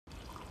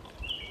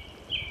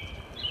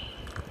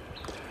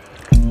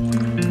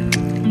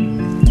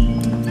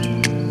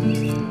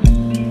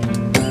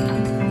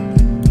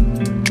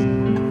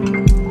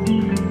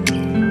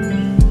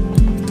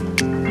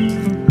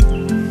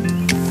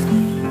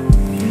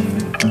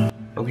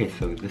Okay,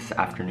 so this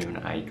afternoon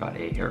I got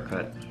a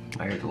haircut.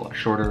 My hair's a lot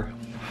shorter.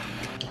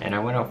 And I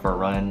went out for a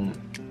run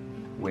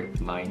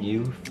with my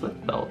new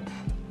flip belt.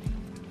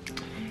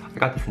 I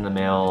got this in the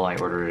mail. I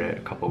ordered it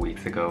a couple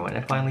weeks ago and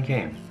it finally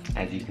came.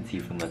 As you can see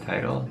from the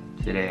title,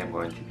 today I'm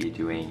going to be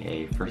doing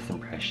a first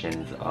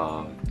impressions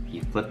of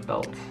the flip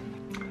belt.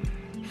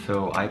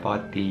 So I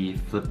bought the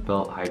flip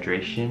belt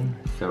hydration.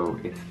 So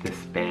it's this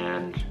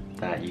band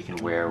that you can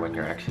wear when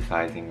you're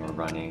exercising or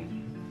running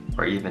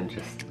or even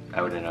just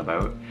out and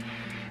about.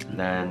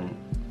 Then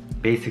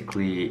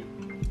basically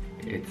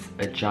it's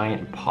a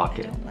giant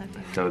pocket.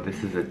 So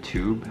this is a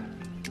tube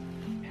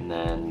and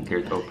then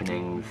there's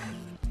openings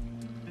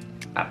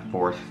at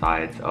 4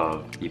 sides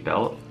of the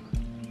belt.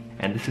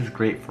 And this is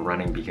great for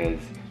running because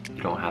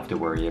you don't have to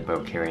worry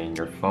about carrying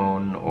your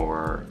phone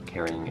or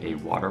carrying a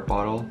water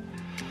bottle.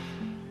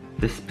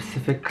 This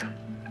specific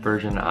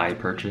version I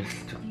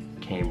purchased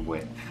came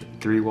with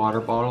 3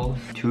 water bottles,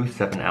 2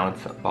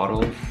 7-ounce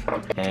bottles,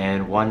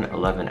 and 1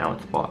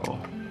 11-ounce bottle.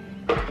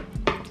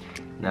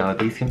 Now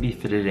these can be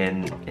fitted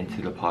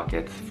into the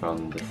pockets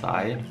from the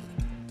side,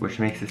 which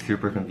makes it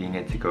super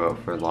convenient to go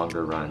out for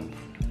longer runs.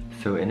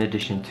 So in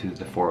addition to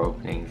the 4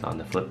 openings on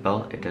the flip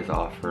belt, it does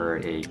offer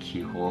a key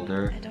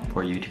holder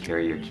for you to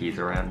carry your keys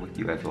around with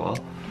you as well.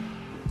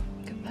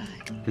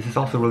 This is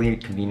also really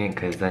convenient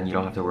because then you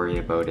don't have to worry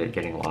about it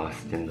getting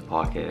lost in the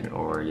pocket,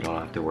 or you don't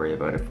have to worry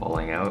about it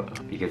falling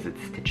out because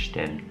it's stitched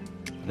in.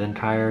 The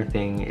entire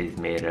thing is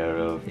made out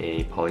of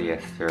a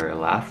polyester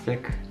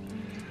elastic,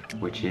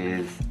 which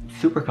is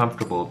super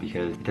comfortable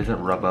because it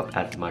doesn't rub up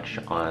as much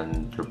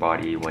on your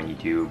body when you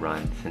do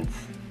run, since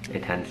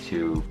it tends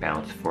to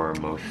bounce for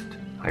most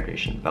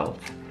hydration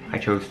belts. I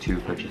chose to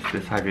purchase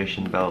this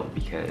hydration belt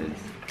because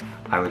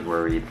I was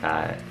worried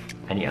that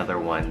any other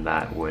one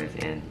that was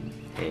in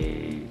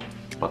a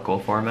buckle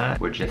format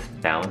would just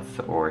bounce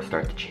or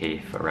start to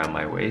chafe around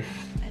my waist,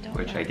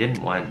 which I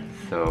didn't want,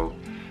 so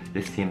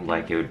this seemed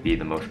like it would be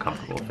the most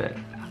comfortable fit.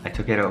 I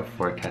took it out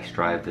for a test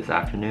drive this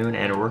afternoon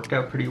and it worked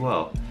out pretty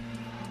well.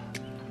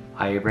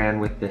 I ran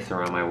with this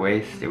around my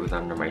waist, it was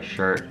under my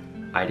shirt.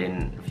 I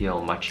didn't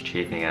feel much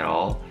chafing at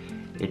all.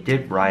 It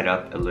did ride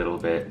up a little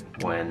bit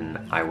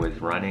when I was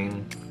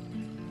running.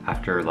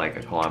 After like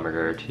a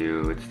kilometer or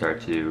 2, it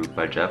started to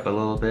budge up a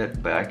little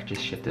bit, but I could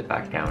just shift it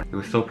back down. It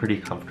was still pretty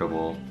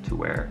comfortable to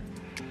wear.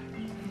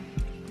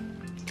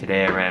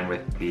 Today I ran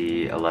with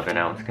the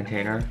 11-ounce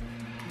container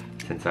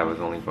since I was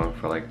only going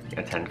for like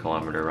a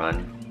 10-kilometer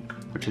run,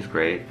 which is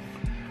great.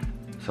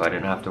 So I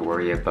didn't have to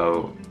worry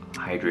about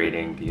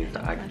hydrating because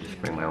I could just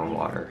bring my own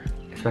water.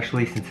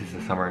 Especially since it's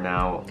the summer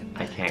now,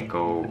 I can't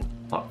go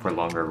for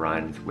longer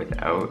runs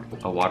without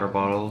a water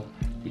bottle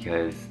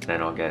because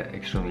then I'll get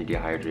extremely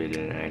dehydrated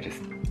and I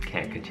just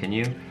can't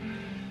continue.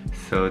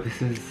 So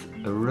this is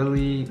a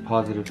really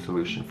positive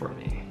solution for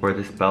me. For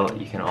this belt,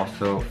 you can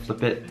also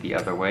flip it the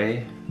other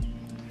way.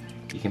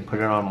 You can put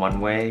it on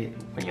one way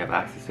when you have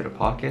access to the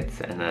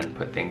pockets and then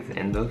put things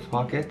in those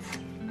pockets.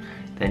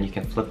 Then you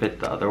can flip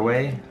it the other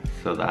way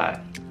so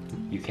that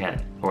you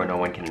can't, or no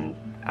one can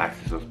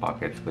access those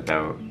pockets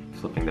without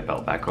flipping the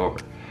belt back over.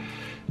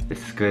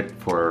 This is good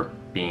for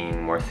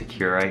being more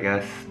secure, I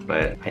guess,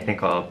 but I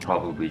think I'll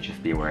probably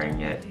just be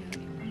wearing it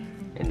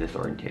in this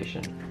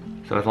orientation.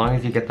 So as long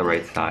as you get the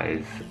right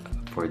size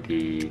for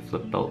the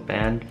flip belt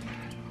band,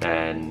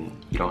 then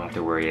you don't have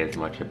to worry as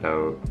much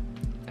about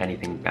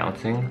anything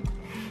bouncing.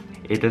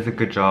 It does a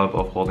good job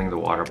of holding the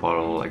water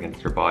bottle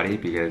against your body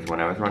because when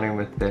I was running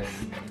with this,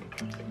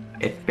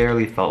 it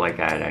barely felt like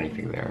I had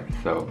anything there,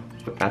 so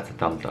that's a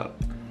thumbs up.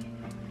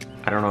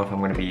 I don't know if I'm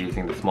going to be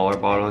using the smaller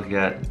bottles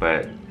yet,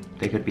 but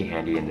they could be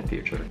handy in the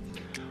future.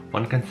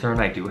 One concern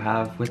I do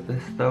have with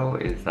this though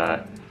is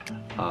that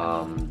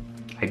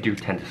I do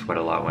tend to sweat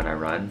a lot when I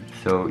run,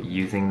 so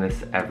using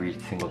this every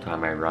single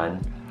time I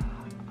run,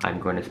 I'm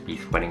going to be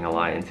sweating a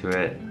lot into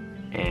it,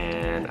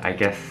 and I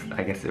guess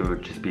it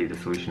would just be the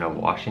solution of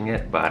washing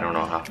it, but I don't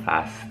know how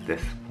fast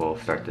this will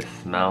start to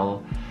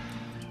smell.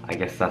 I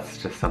guess that's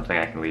just something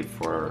I can leave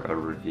for a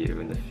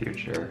review in the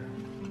future.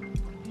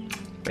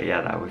 But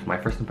yeah, that was my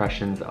first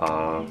impressions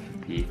of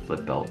the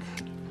flip belt.